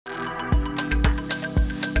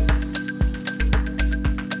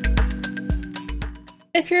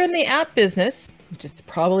if you're in the app business, which is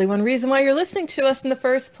probably one reason why you're listening to us in the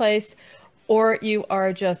first place, or you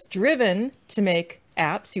are just driven to make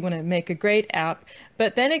apps, you want to make a great app,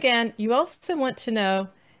 but then again, you also want to know,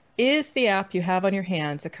 is the app you have on your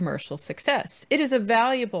hands a commercial success? It is a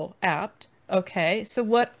valuable app. Okay, so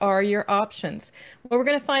what are your options? Well, we're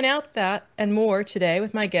going to find out that and more today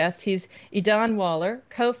with my guest. He's Idan Waller,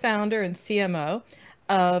 co-founder and CMO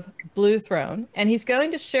of BlueThrone, and he's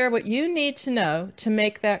going to share what you need to know to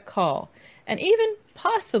make that call and even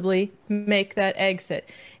possibly make that exit.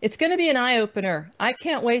 It's going to be an eye-opener. I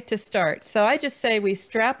can't wait to start. So I just say we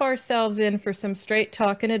strap ourselves in for some straight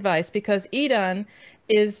talk and advice because Idan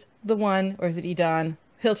is the one, or is it Idan?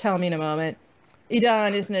 He'll tell me in a moment.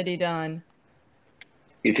 Idan, isn't it Idan?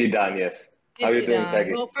 It's Idan, yes. How are you doing,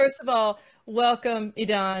 Peggy? Well, first of all, welcome,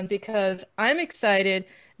 Idan, because I'm excited.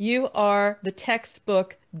 You are the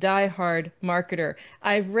textbook diehard marketer.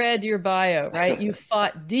 I've read your bio, right? You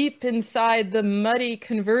fought deep inside the muddy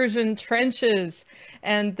conversion trenches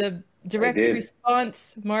and the direct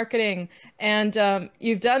response marketing. And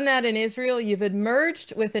you've done that in Israel. You've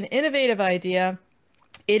emerged with an innovative idea.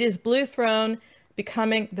 It is BlueThrone,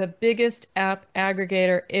 becoming the biggest app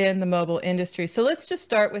aggregator in the mobile industry. So let's just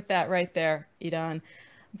start with that right there, Idan.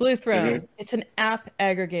 BlueThrone, it's an app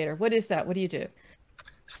aggregator. What is that? What do you do?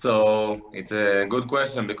 So it's a good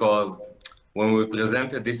question because when we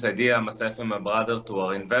presented this idea, myself and my brother, to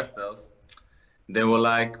our investors, they were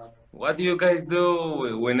like, what do you guys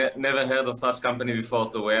do? We never heard of such company before,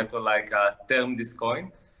 so we had to term this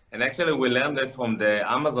coin. And actually, we learned that from the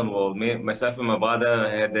Amazon world. Myself and my brother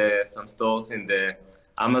had some stores in the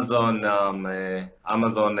Amazon online.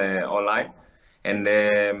 And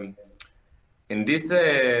in this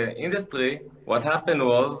industry, what happened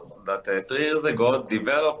was that 3 years ago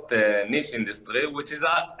developed a niche industry, which is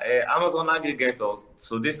Amazon aggregators.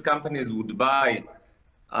 So these companies would buy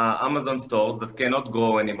Amazon stores that cannot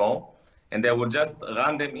grow anymore, and they would just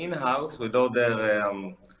run them in-house with all their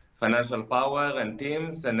financial power and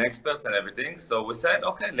teams and experts and everything. So we said,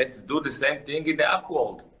 okay, let's do the same thing in the app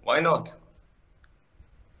world. Why not?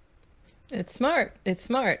 It's smart. It's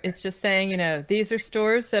smart. It's just saying, these are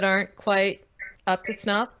stores that aren't quite up to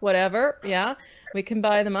snuff, whatever. Yeah, we can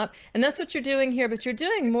buy them up. And that's what you're doing here. But you're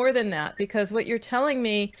doing more than that, because what you're telling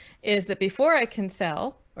me is that before I can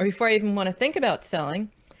sell, or before I even want to think about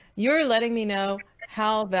selling, you're letting me know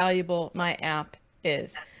how valuable my app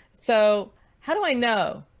is. So how do I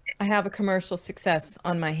know I have a commercial success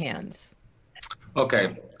on my hands?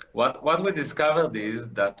 Okay, what we discovered is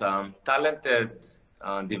that talented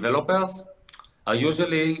developers are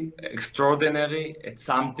usually extraordinary at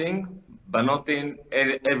something, but not in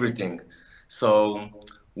everything. So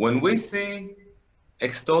when we see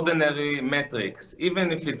extraordinary metrics,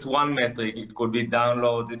 even if it's one metric, it could be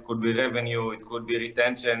downloads, it could be revenue, it could be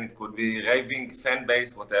retention, it could be raving fan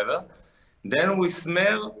base, whatever, then we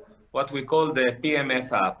smell what we call the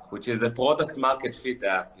PMF app, which is a product market fit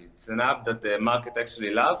app. It's an app that the market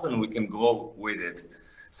actually loves and we can grow with it.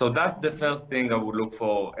 So that's the first thing I would look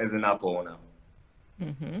for as an app owner.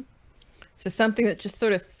 Mm-hmm. So something that just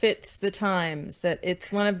sort of fits the times, that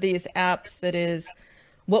it's one of these apps that is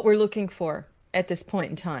what we're looking for at this point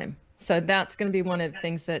in time. So that's going to be one of the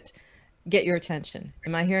things that get your attention.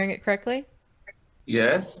 Am I hearing it correctly?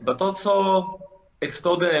 Yes, but also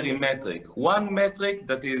extraordinary metric. One metric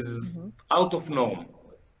that is out of norm,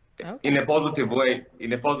 in a positive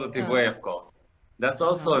way, of course. That's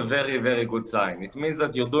also a very, very good sign. It means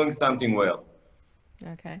that you're doing something well.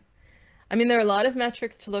 Okay. I mean, there are a lot of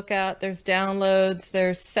metrics to look at. There's downloads,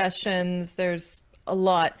 there's sessions, there's a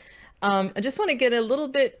lot. I just want to get a little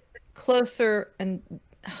bit closer and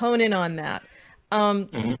hone in on that.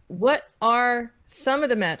 What are some of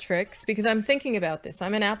the metrics? Because I'm thinking about this.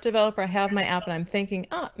 I'm an app developer. I have my app and I'm thinking,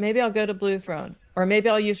 maybe I'll go to BlueThrone, or maybe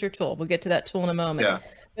I'll use your tool. We'll get to that tool in a moment. Yeah.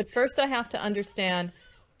 But first I have to understand,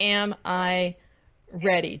 am I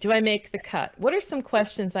ready? Do I make the cut? What are some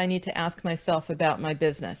questions I need to ask myself about my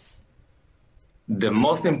business? The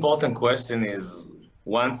most important question is,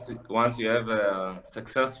 once you have a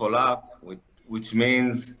successful app, which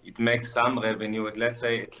means it makes some revenue, let's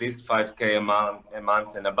say at least 5K a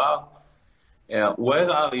month and above,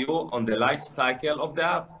 where are you on the life cycle of the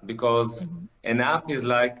app? Because an app is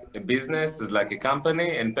like a business, is like a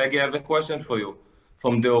company. And Peggy, I have a question for you.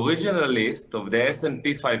 From the original list of the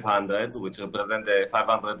S&P 500, which represent the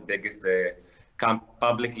 500 biggest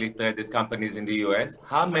publicly traded companies in the US,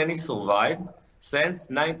 how many survived since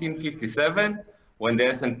 1957 when the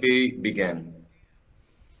S&P began?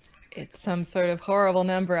 It's some sort of horrible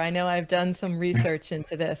number. I know I've done some research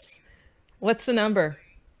into this. What's the number?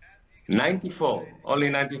 94, only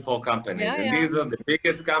 94 companies. And these are the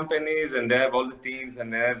biggest companies, and they have all the teams,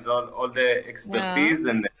 and they have all the expertise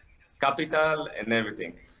and capital and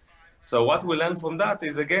everything. So what we learn from that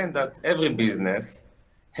is, again, that every business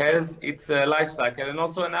has its life cycle, and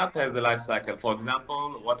also an app has a life cycle. For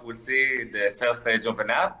example, what we'll see, the first stage of an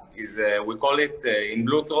app is, we call it in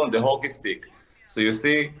BlueThrone, the hockey stick. So you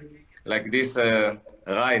see like this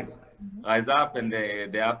rise up, and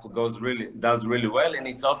the app does really well, and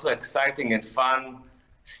it's also exciting and fun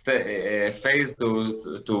phase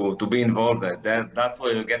to be involved in. That's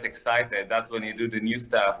where you get excited. That's when you do the new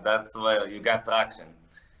stuff. That's where you get traction.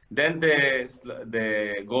 Then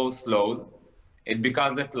the growth slows. It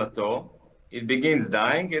becomes a plateau. It begins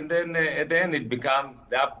dying, and then at the end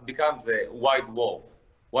the app becomes a white dwarf.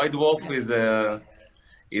 White dwarf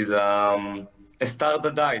is a star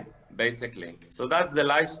that died, basically. So that's the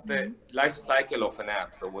life cycle of an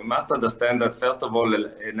app. So we must understand that, first of all,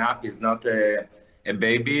 an app is not a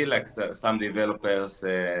baby like some developers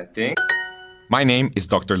think. My name is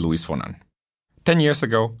Dr. Luis Fonan. 10 years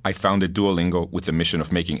ago, I founded Duolingo with the mission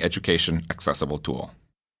of making education accessible to all.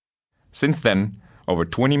 Since then, over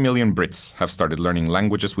 20 million Brits have started learning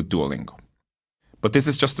languages with Duolingo. But this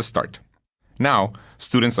is just the start. Now,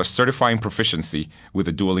 students are certifying proficiency with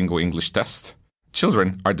the Duolingo English test.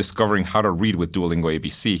 Children are discovering how to read with Duolingo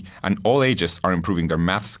ABC, and all ages are improving their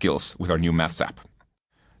math skills with our new Maths app.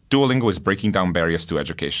 Duolingo is breaking down barriers to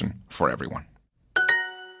education for everyone.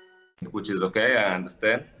 Which is okay, I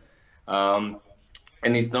understand.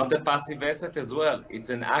 And it's not a passive asset as well. It's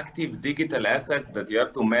an active digital asset that you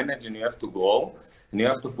have to manage, and you have to grow, and you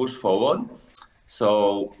have to push forward.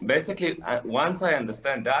 So basically, once I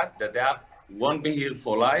understand that the app won't be here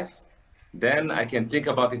for life, then I can think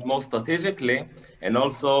about it more strategically, and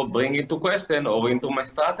also bring into question or into my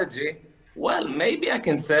strategy, well, maybe I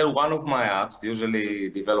can sell one of my apps. Usually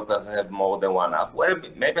developers have more than one app. Well,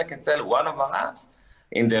 maybe I can sell one of our apps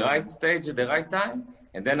in the right stage at the right time,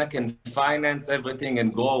 and then I can finance everything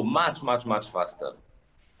and grow much, much, much faster.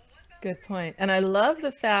 Good point. And I love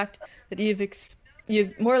the fact that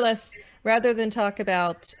you've more or less, rather than talk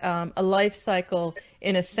about a life cycle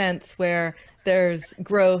in a sense where there's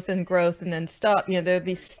growth and then stop, there are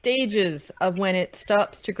these stages of when it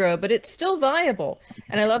stops to grow, but it's still viable.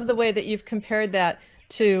 And I love the way that you've compared that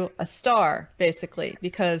to a star, basically,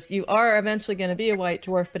 because you are eventually going to be a white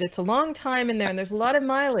dwarf, but it's a long time in there, and there's a lot of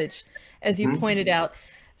mileage, as you pointed out.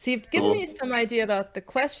 So you've given me some idea about the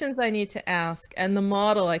questions I need to ask and the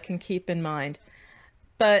model I can keep in mind,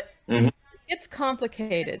 but it's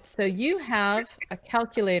complicated. So you have a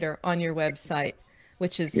calculator on your website,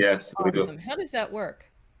 which is yes, awesome. We do. How does that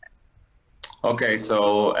work? Okay,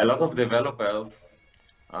 so a lot of developers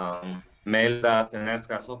mailed us and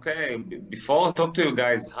asked us, okay, before I talk to you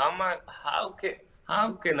guys, how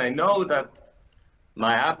can I know that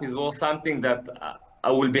my app is worth something that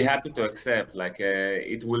I will be happy to accept? Like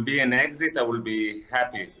it will be an exit I will be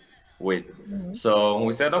happy with. So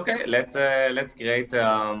we said, okay, let's create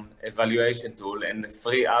a valuation tool, and a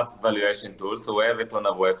free app valuation tool. So we have it on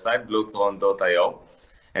our website, BlueThrone.io.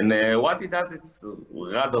 And what it does, it's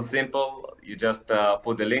rather simple. You just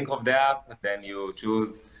put the link of the app, then you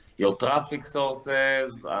choose your traffic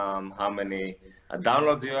sources, how many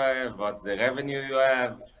downloads you have, what's the revenue you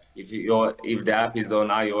have, if the app is on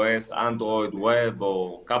iOS, Android, web,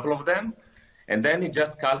 or a couple of them. And then it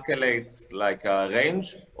just calculates like a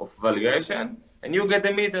range of valuation, and you get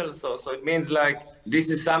the middle. So it means like this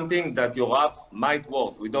is something that your app might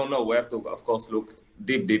worth. We don't know. We have to, of course, look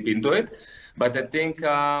deep into it. But I think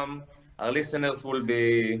our listeners will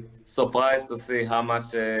be surprised to see how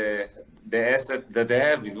much the asset that they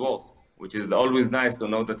have is worth, which is always nice to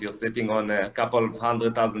know that you're sitting on a couple of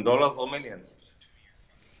 $100,000 or millions.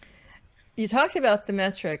 You talked about the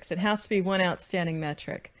metrics. It has to be one outstanding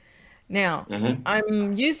metric. Now,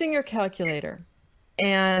 I'm using your calculator,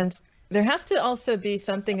 and there has to also be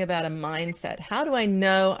something about a mindset. How do I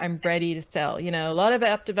know I'm ready to sell? A lot of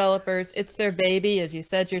app developers, it's their baby, as you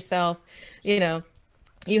said yourself.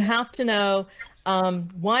 You have to know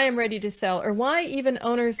why I'm ready to sell, or why even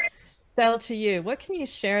owners sell to you. What can you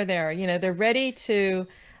share there? They're ready to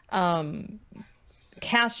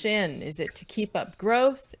cash in. Is it to keep up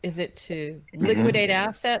growth? Is it to liquidate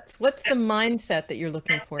assets? What's the mindset that you're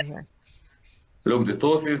looking for here? Look, the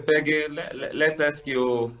truth is, Peggy, let's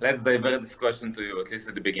divert this question to you, at least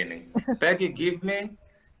at the beginning. Peggy, give me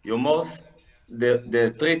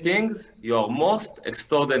the three things you're most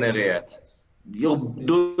extraordinary at. You're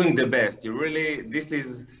doing the best. This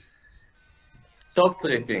is top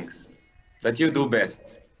three things that you do best.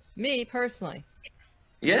 Me personally?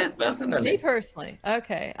 Yes, personally. Me personally.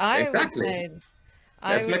 Okay. I would say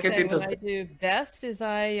I would say what I do best is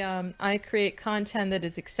I create content that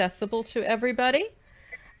is accessible to everybody,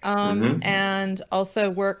 and also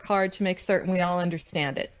work hard to make certain we all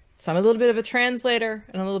understand it. So I'm a little bit of a translator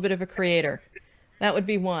and a little bit of a creator. That would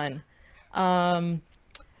be one. Yeah,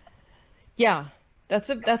 that's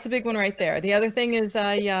a big one right there. The other thing is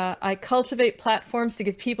I cultivate platforms to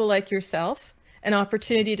give people like yourself an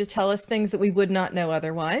opportunity to tell us things that we would not know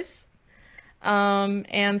otherwise.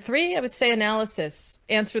 And three, I would say analysis.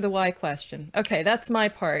 Answer the why question. Okay, that's my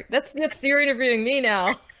part. That's you're interviewing me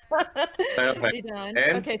now. Perfect.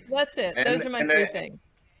 Okay, so that's it. Those are my three things.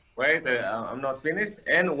 Wait, I'm not finished.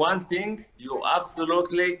 And one thing you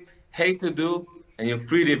absolutely hate to do and you're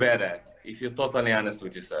pretty bad at, if you're totally honest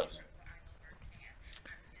with yourself.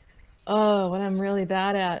 Oh, what I'm really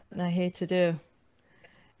bad at and I hate to do.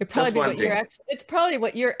 It's probably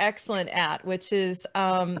what you're excellent at, which is,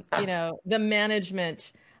 the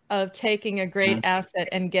management of taking a great asset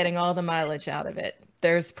and getting all the mileage out of it.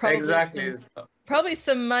 There's probably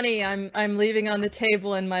some money I'm leaving on the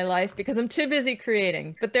table in my life because I'm too busy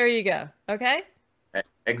creating. But there you go. Okay.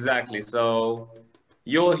 Exactly. So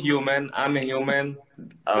you're human. I'm a human.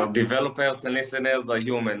 Our developers and listeners are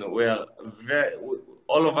human.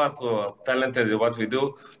 All of us who are talented at what we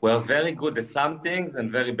do, we're very good at some things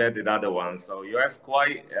and very bad at other ones. So you ask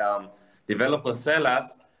why developers sell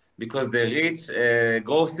us, because they reach a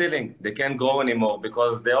growth ceiling. They can't grow anymore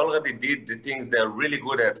because they already did the things they're really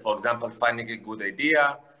good at. For example, finding a good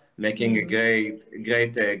idea, making a great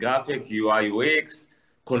graphics, UI, UX,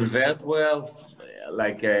 convert well,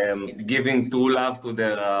 like giving true love to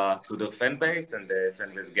their fan base, and the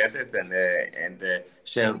fan base gets it and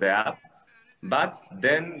shares the app. But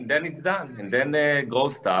then it's done, and then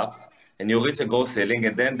growth stops, and you reach a growth ceiling,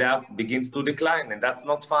 and then the app begins to decline, and that's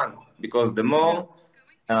not fun because the more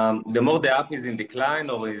the app is in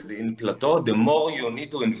decline or is in plateau, the more you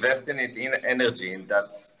need to invest in it in energy, and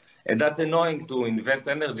that's annoying to invest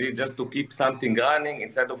energy just to keep something running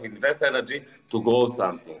instead of invest energy to grow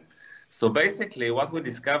something. So basically, what we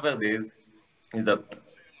discovered is that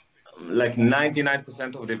like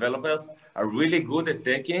 99% of developers are really good at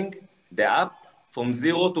taking the app from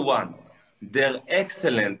 0 to 1. They're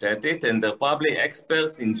excellent at it, and they're probably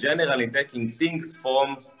experts in general in taking things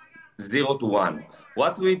from 0 to 1.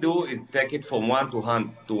 What we do is take it from 1 to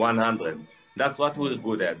 100. That's what we're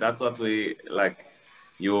good at. That's what we like.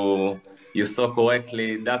 You saw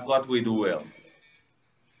correctly. That's what we do well.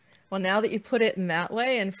 Well, now that you put it in that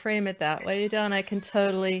way and frame it that way, Don, I can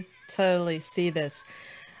totally see this.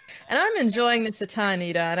 And I'm enjoying this a ton,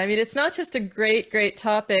 Idan. I mean, it's not just a great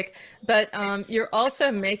topic, but you're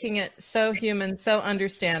also making it so human, so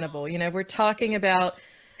understandable. We're talking about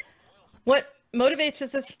what motivates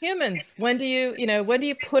us as humans. When do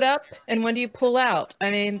you put up and when do you pull out?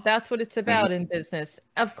 I mean, that's what it's about in business.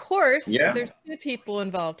 Of course, there's two people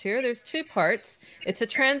involved here. There's two parts. It's a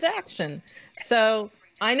transaction. So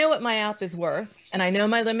I know what my app is worth and I know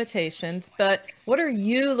my limitations, but what are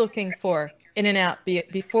you looking for in an app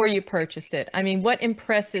before you purchase it? I mean, what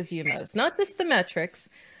impresses you most? Not just the metrics,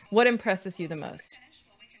 what impresses you the most?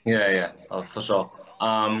 For sure.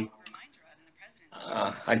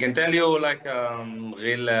 I can tell you like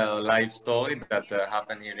real life story that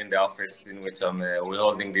happened here in the office in which we're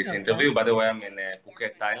holding this interview. By the way, I'm in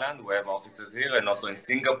Phuket, Thailand. We have offices here and also in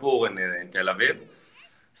Singapore and in Tel Aviv.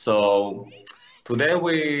 So today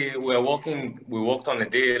we worked on a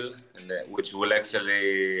deal which will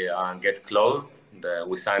actually get closed.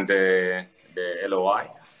 We signed the LOI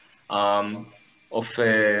of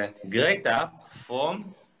a great app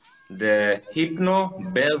from the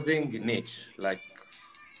hypnobirthing niche. Like,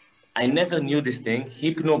 I never knew this thing,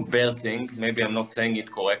 hypnobirthing. Maybe I'm not saying it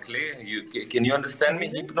correctly. Can you understand me?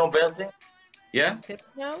 Hypnobirthing? Yeah?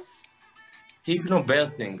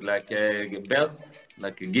 Hypnobirthing, like birth,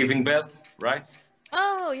 like giving birth, right?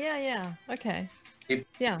 Oh, yeah. Okay.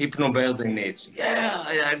 Hypnobirthing niche. Yeah,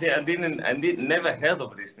 I never heard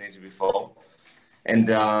of this niche before.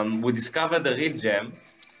 And we discovered the real gem.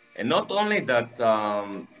 And not only that,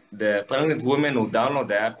 the pregnant women who download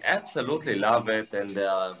the app absolutely love it and they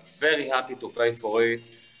are very happy to pay for it.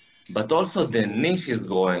 But also the niche is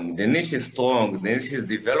growing, the niche is strong, the niche is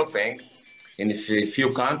developing in a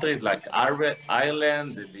few countries like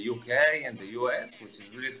Ireland, the UK, and the US, which is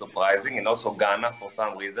really surprising, and also Ghana for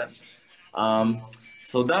some reason.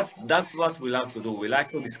 So that's what we love to do. We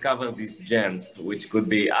like to discover these gems, which could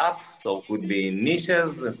be apps or could be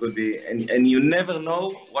niches, and you never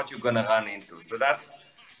know what you're gonna run into. So that's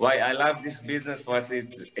why I love this business.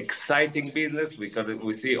 It's exciting business because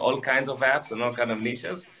we see all kinds of apps and all kinds of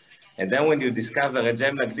niches. And then when you discover a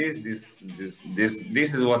gem like this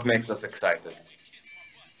is what makes us excited.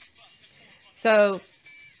 So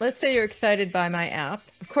let's say you're excited by my app.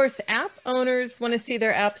 Of course, app owners want to see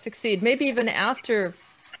their app succeed. Maybe even after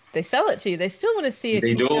they sell it to you, they still want to see it They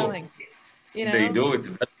keep do. going, you They know? do. It's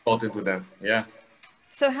very important to them. Yeah.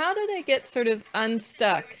 So how do they get sort of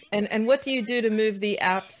unstuck? And what do you do to move the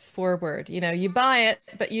apps forward? You know, you buy it,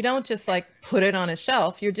 but you don't just like put it on a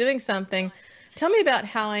shelf. You're doing something. Tell me about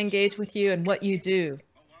how I engage with you and what you do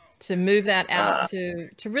to move that app Uh,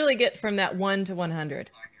 to really get from that 1 to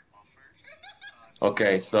 100.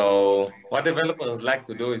 okay. So what developers like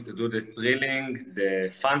to do is to do the thrilling, the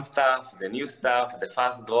fun stuff, the new stuff, the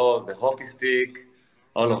fast growth, the hockey stick,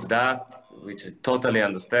 all of that, which I totally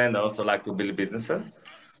understand. I also like to build businesses.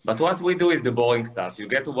 But what we do is the boring stuff. You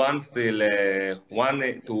get one till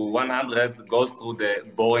 1 to 100 goes through the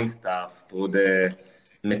boring stuff, through the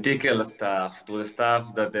meticulous stuff, through the stuff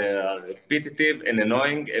that they are repetitive and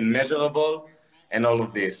annoying and measurable, and all of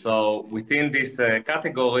this. So within this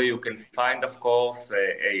category, you can find, of course,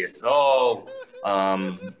 ASO,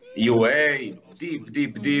 UA,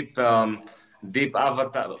 deep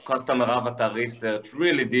avatar, customer avatar research,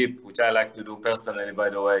 really deep, which I like to do personally, by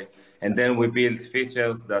the way. And then we build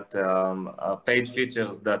features that are paid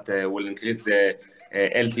features that will increase the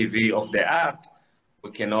LTV of the app. We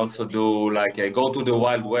can also do like go to the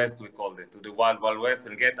Wild West, we call it, to the Wild West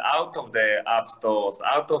and get out of the app stores,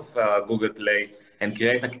 out of Google Play and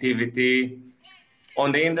create activity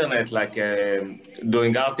on the internet, like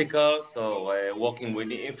doing articles or working with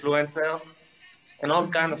influencers and all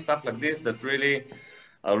kind of stuff like this that really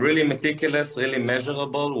are really meticulous, really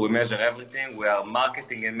measurable. We measure everything. We are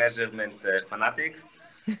marketing and measurement fanatics.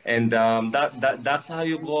 And that's how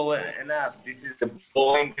you grow an app. This is the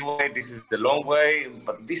boring way, this is the long way,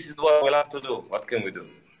 but this is what we love to do. What can we do?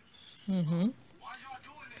 Mm-hmm.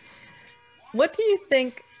 What do you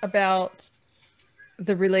think about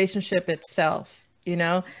the relationship itself? You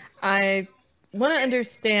know, I want to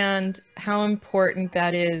understand how important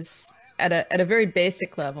that is at a very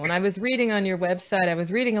basic level. And I was reading on your website, I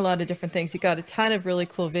was reading a lot of different things. You got a ton of really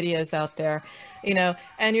cool videos out there, you know,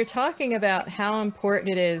 and you're talking about how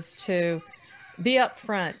important it is to be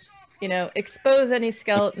upfront, you know, expose any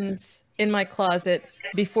skeletons in my closet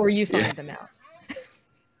before you Yeah, find them out.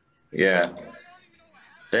 yeah.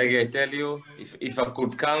 Peggy, I tell you, if I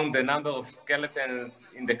could count the number of skeletons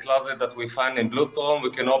in the closet that we find in BlueThrone,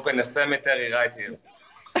 we can open a cemetery right here.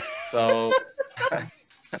 So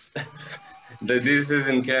this is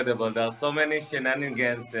incredible. There are so many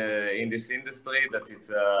shenanigans in this industry that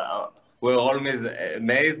we're always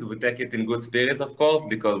amazed. We take it in good spirits, of course,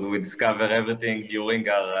 because we discover everything during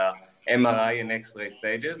our MRI and X-ray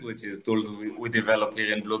stages, which is tools we develop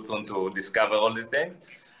here in BlueTrone to discover all these things.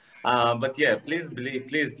 But yeah, please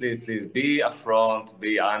be upfront,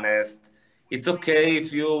 be honest. It's okay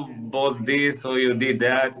if you bought this or you did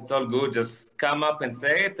that. It's all good. Just come up and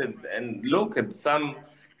say it and look at some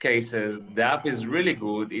cases. The app is really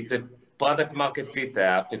good. It's a product market fit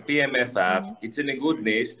app, a PMF app. Mhm. It's in a good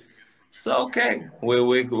niche. So okay,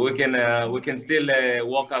 we can still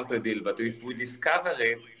work out a deal. But if we discover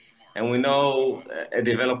it and we know a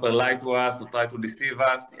developer lied to us or tried to deceive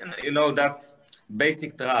us, that's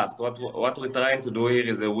basic trust. What we're trying to do here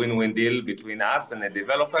is a win-win deal between us and a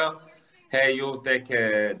developer. Hey, you take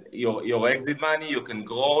your exit money, you can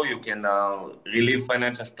grow, you can relieve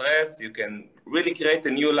financial stress, you can really create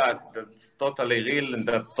a new life that's totally real and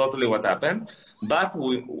that's totally what happens. But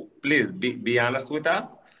please be honest with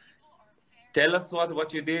us. Tell us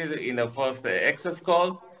what you did in the first access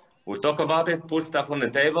call. We'll talk about it, put stuff on the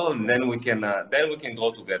table, and then we can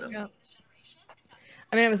grow together. Yeah.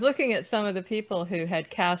 I mean, I was looking at some of the people who had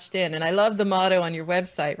cashed in, and I love the motto on your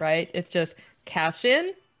website, right? It's just cash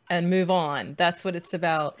in and move on. That's what it's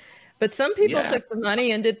about. But some people Yeah. took the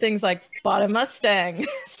money and did things like bought a Mustang.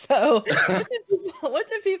 So what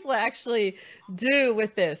do people actually do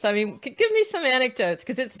with this? I mean, give me some anecdotes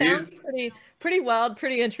because it sounds pretty wild,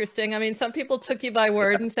 pretty interesting. I mean, some people took you by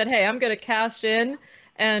word and said, "Hey, I'm going to cash in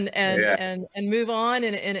and move on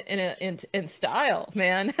in style,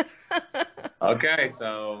 man." Okay,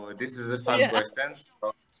 so this is a fun Yeah. question.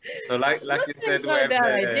 So like you Mustang's said, we not a have bad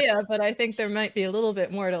the idea, but I think there might be a little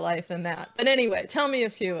bit more to life than that. But anyway, tell me a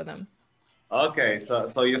few of them. okay.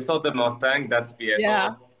 So you saw the Mustang. That's Yeah.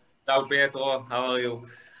 Pietro. Ciao, Pietro. How are you?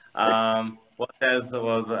 What else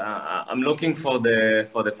was? I'm looking for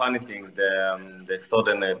the funny things, the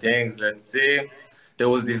extraordinary things. Let's see. There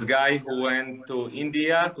was this guy who went to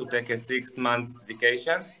India to take a 6 months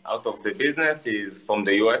vacation out of the business. He's from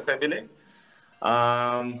the US, I believe.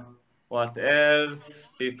 What else?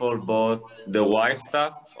 People bought the wife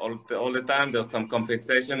stuff all the time. There's some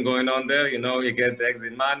compensation going on there. You know, he get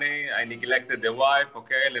exit money. I neglected the wife.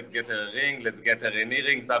 Okay, let's get her a ring. Let's get her an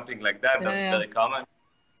earring, something like that. That's very common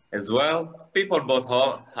as well. People bought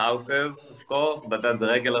houses, of course, but that's the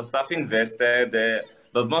regular stuff. Invested,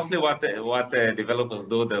 but mostly what developers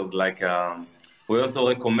do. There's like we also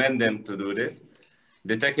recommend them to do this.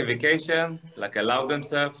 They take a vacation, like allow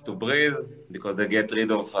themselves to breathe because they got rid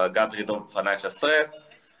of financial stress.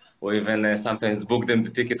 We even sometimes book them the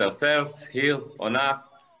ticket ourselves. Here's on us.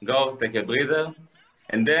 Go take a breather,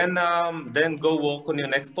 and then go work on your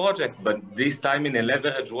next project. But this time in a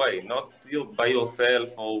leverage way, not you by yourself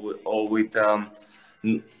or with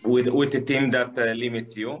a team that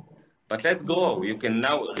limits you. But let's go. You can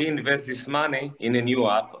now reinvest this money in a new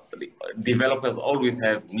app. Developers always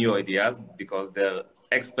have new ideas because they're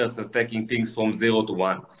experts at taking things from 0 to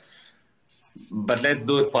 1. But let's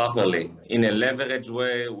do it properly in a leverage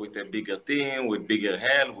way with a bigger team, with bigger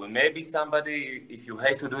help. With maybe somebody, if you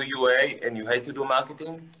hate to do UA and you hate to do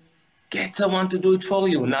marketing, get someone to do it for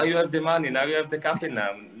you. Now you have the money, now you have the capital,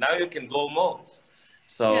 now you can grow more.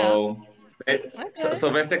 So,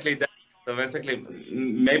 so basically,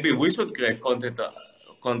 maybe we should create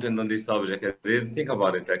content on this subject. I didn't think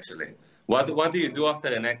about it actually. What do you do after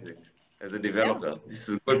an exit as a developer? Yeah. This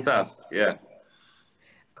is good stuff. Yeah.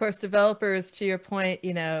 Of course, developers, to your point,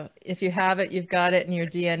 you know, if you have it, you've got it in your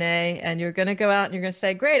DNA, and you're going to go out and you're going to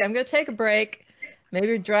say, great, I'm going to take a break,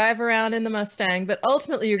 maybe drive around in the Mustang, but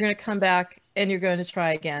ultimately you're going to come back and you're going to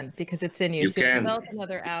try again because it's in you. So you develop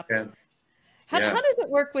another app. How does it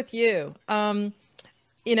work with you?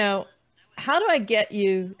 You know, how do I get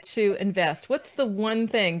you to invest? What's the one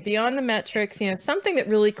thing beyond the metrics, you know, something that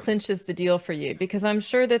really clinches the deal for you? Because I'm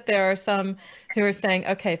sure that there are some who are saying,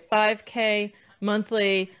 okay, 5K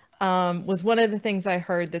monthly was one of the things I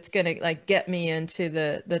heard that's going to like get me into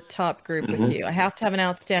the top group with you. I have to have an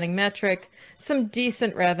outstanding metric, some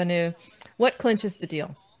decent revenue. What clinches the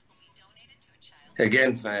deal?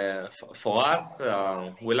 Again, for us,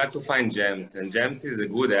 we like to find gems, and Gems is a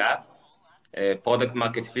good app, a product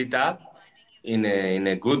market fit app in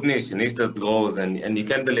a good niche, a niche that grows, and you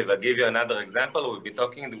can deliver. I'll give you another example. We'll be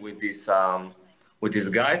talking with this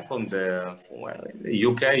guy from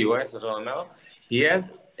UK, US, I don't remember. He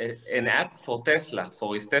has an app for Tesla,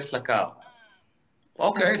 for his Tesla car.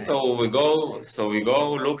 Okay, so we go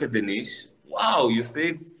look at the niche. Wow, you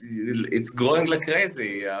see it's growing like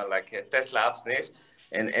crazy, like a Tesla apps niche.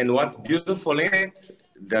 And what's beautiful in it,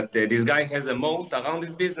 that this guy has a moat around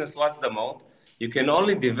his business. What's the moat? You can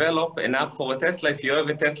only develop an app for a Tesla if you have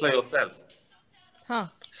a Tesla yourself. Huh.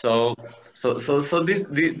 So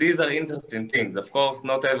these are interesting things. Of course,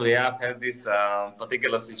 not every app has this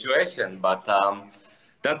particular situation, but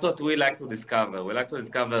that's what we like to discover. We like to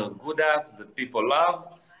discover good apps that people love,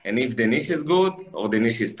 and if the niche is good or the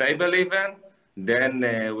niche is stable even, then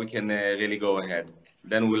we can really go ahead.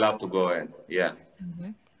 Then we love to go ahead. Yeah.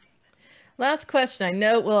 Mm-hmm. Last question. I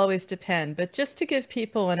know it will always depend, but just to give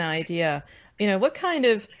people an idea, you know, what kind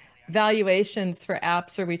of valuations for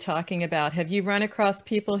apps are we talking about? Have you run across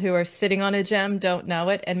people who are sitting on a gem, don't know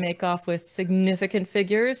it, and make off with significant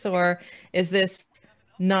figures, or is this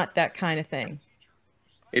not that kind of thing?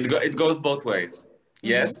 It goes both ways.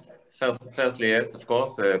 Yes. Firstly, yes, of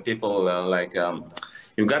course. People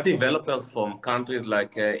you've got developers from countries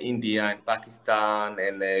like India and Pakistan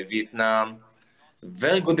and Vietnam,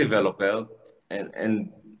 very good developers,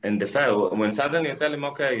 and the fair when suddenly you tell him,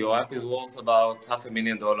 okay, your app is worth about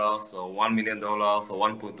 $500,000 or $1 million or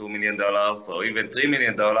 $1.2 million or even $3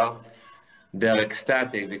 million, they're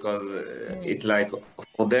ecstatic because it's like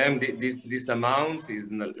for them this amount is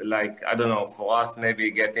like, I don't know, for us maybe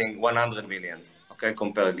getting 100 million, okay,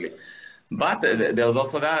 comparatively. But there's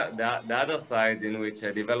also the other side in which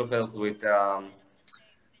developers with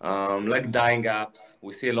like dying apps,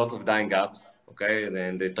 we see a lot of dying apps, okay, and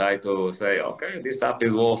then they try to say, okay, this app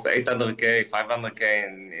is worth 800K,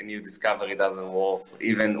 500K, and you discover it doesn't worth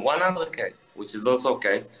even 100K, which is also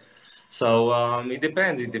okay. So it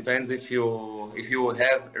depends. It depends if you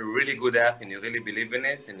have a really good app and you really believe in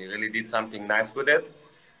it and you really did something nice with it,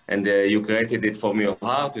 and you created it from your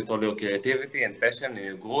heart with all your creativity and passion, and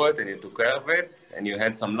you grew it and you took care of it and you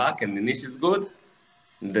had some luck and the niche is good.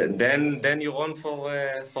 Then you're on for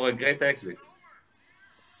a great exit.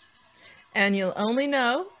 And you'll only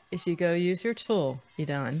know if you go use your tool,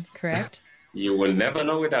 Idan, correct? You will never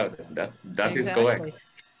know without it. That is correct.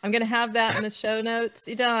 I'm going to have that in the show notes,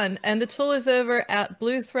 Idan. And the tool is over at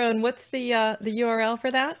BlueThrone. What's the URL for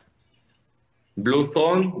that?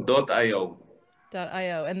 BlueThrone.io.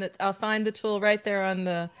 .io. And I'll find the tool right there on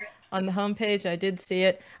the on the homepage. I did see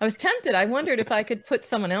it. I was tempted. I wondered if I could put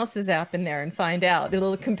someone else's app in there and find out a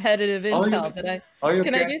little competitive intel.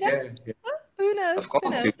 Can I do that? Yeah. Who knows? Of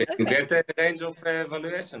course, Who knows? you get a range of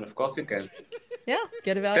evaluation. Of course you can. Yeah,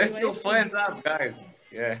 get evaluation. Test your friends up, guys.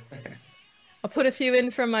 Yeah. I'll put a few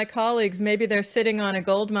in from my colleagues. Maybe they're sitting on a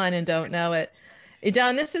gold mine and don't know it.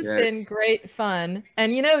 Idan, this has been great fun.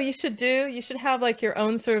 And you should have like your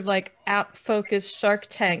own sort of like app focused Shark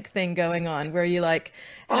Tank thing going on where you like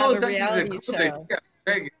have a reality show.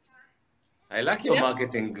 I like your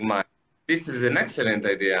marketing mind. This is an excellent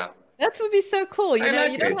idea. That would be so cool. You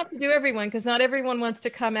don't have to do everyone because not everyone wants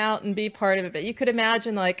to come out and be part of it. But you could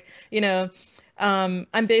imagine like, I'm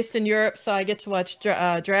based in Europe, so I get to watch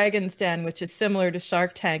Dragon's Den, which is similar to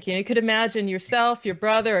Shark Tank. You could imagine yourself, your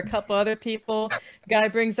brother, a couple other people. Guy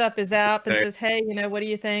brings up his app and says, "Hey, what do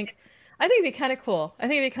you think?" I think it'd be kind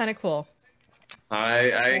of cool. I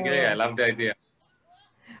agree. I love the idea.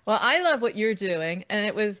 Well, I love what you're doing, and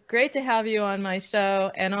it was great to have you on my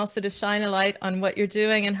show and also to shine a light on what you're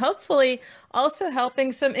doing and hopefully also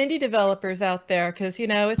helping some indie developers out there because,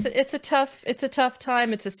 it's a tough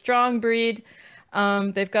time. It's a strong breed.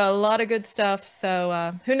 They've got a lot of good stuff.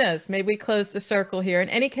 So who knows? Maybe we close the circle here. In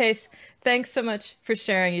any case, thanks so much for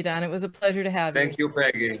sharing, Idan. It was a pleasure to have you. Thank you,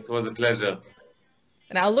 Peggy. It was a pleasure.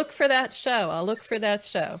 And I'll look for that show.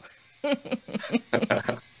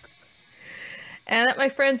 And that, my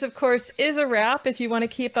friends, of course, is a wrap. If you want to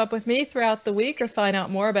keep up with me throughout the week or find out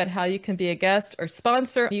more about how you can be a guest or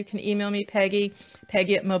sponsor, you can email me, Peggy.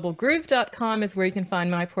 Peggy@mobilegroove.com is where you can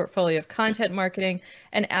find my portfolio of content marketing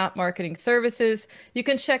and app marketing services. You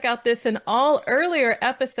can check out this and all earlier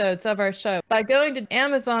episodes of our show by going to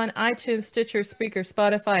Amazon, iTunes, Stitcher, Spreaker,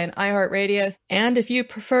 Spotify, and iHeartRadio. And if you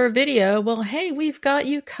prefer video, well, hey, we've got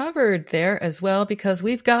you covered there as well because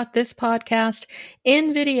we've got this podcast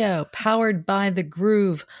in video powered by The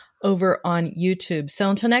Groove over on YouTube. So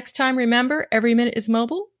until next time, remember, every minute is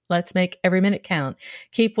mobile. Let's make every minute count.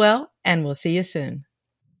 Keep well, and we'll see you soon.